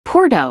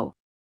Porto.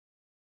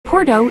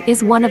 Porto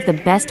is one of the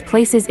best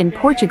places in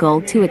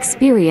Portugal to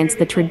experience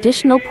the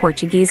traditional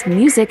Portuguese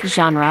music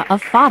genre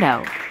of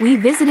fado. We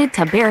visited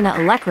Taberna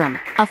Alecrim,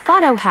 a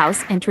fado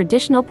house and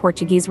traditional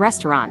Portuguese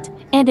restaurant,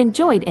 and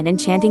enjoyed an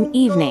enchanting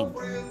evening.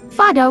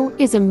 Fado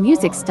is a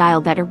music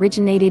style that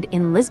originated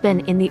in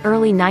Lisbon in the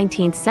early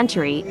 19th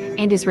century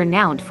and is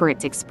renowned for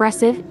its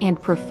expressive and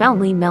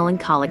profoundly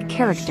melancholic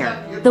character.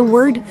 The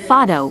word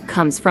fado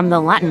comes from the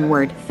Latin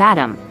word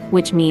fatum,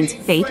 which means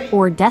fate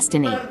or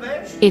destiny.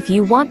 If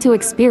you want to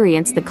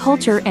experience the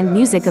culture and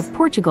music of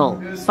Portugal,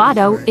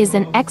 fado is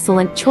an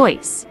excellent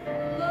choice.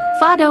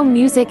 Fado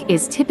music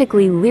is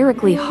typically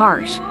lyrically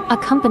harsh,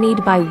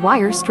 accompanied by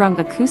wire-strung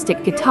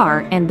acoustic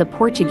guitar and the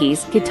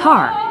Portuguese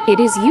guitar.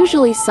 It is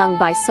usually sung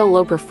by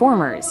solo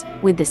performers,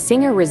 with the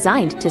singer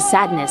resigned to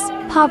sadness,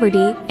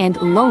 poverty, and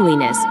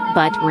loneliness,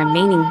 but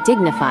remaining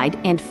dignified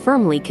and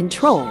firmly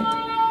controlled.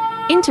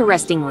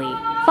 Interestingly,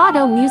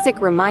 fado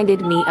music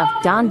reminded me of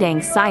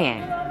Dondang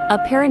Sayang, a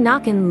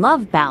Peranakan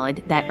love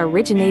ballad that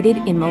originated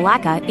in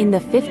Malacca in the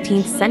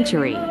 15th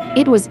century.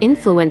 It was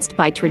influenced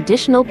by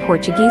traditional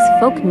Portuguese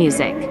folk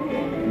music.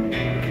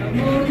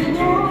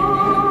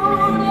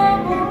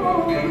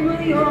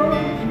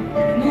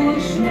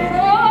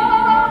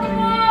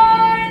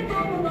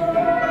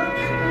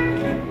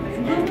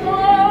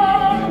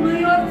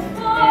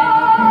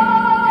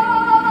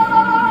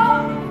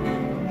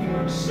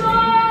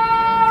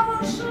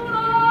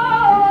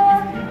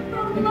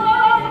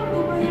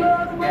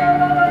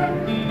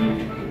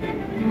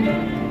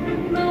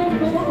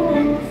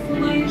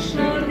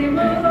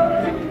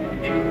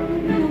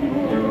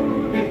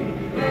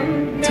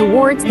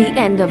 Towards the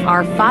end of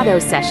our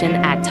fado session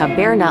at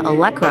Taberna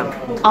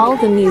Alecrim, all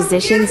the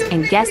musicians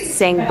and guests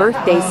sang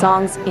birthday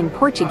songs in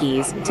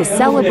Portuguese to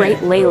celebrate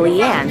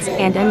Leilianne's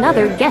and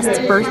another guest's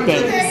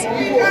birthdays.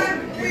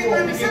 We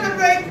will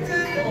celebrate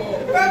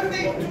the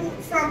birthday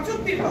from two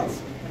people.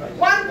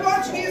 One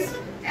Portuguese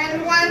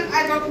and one,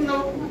 I don't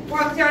know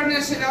what your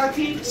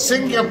nationality.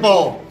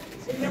 Singapore.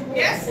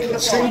 Yes?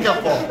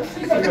 Singapore.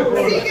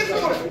 Singapore.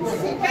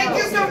 Thank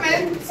you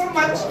so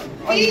much.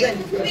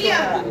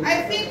 Lilia,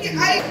 I think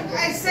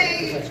I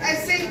say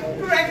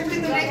correctly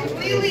the name.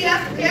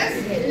 Lilia, yes?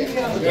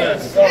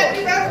 Yes.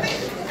 Happy birthday.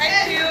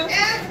 Thank you.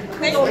 And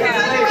Thank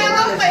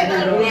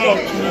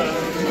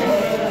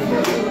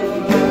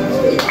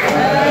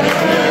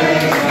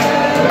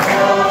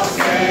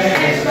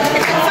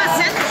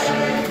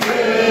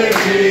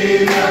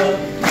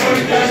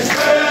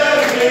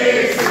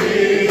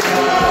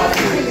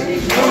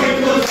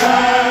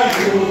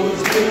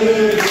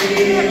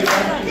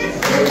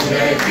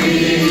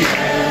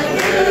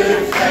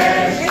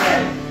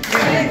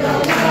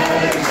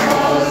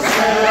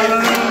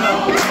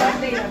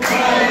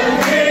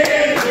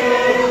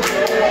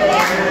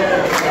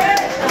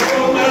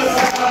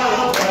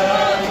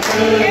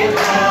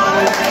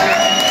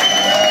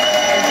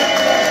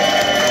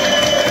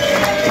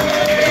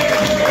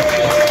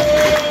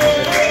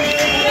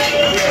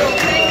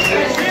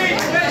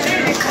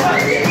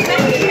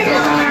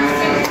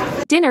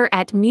Dinner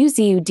at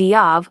Museu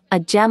Diave, a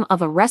gem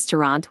of a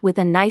restaurant with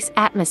a nice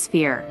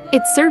atmosphere.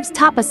 It serves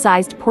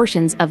tapa-sized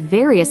portions of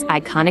various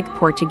iconic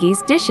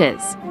Portuguese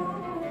dishes.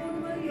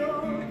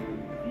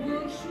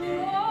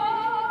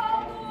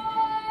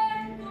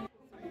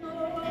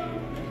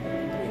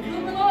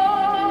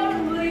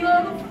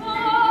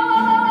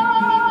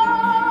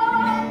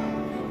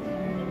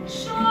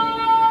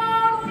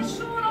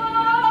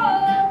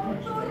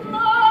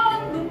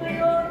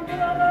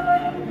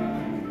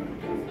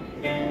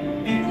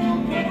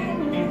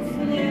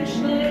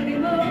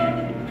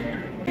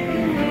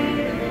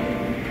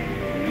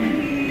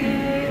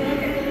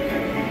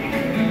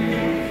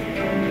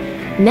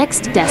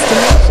 Next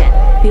destination,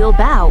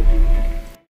 Bilbao.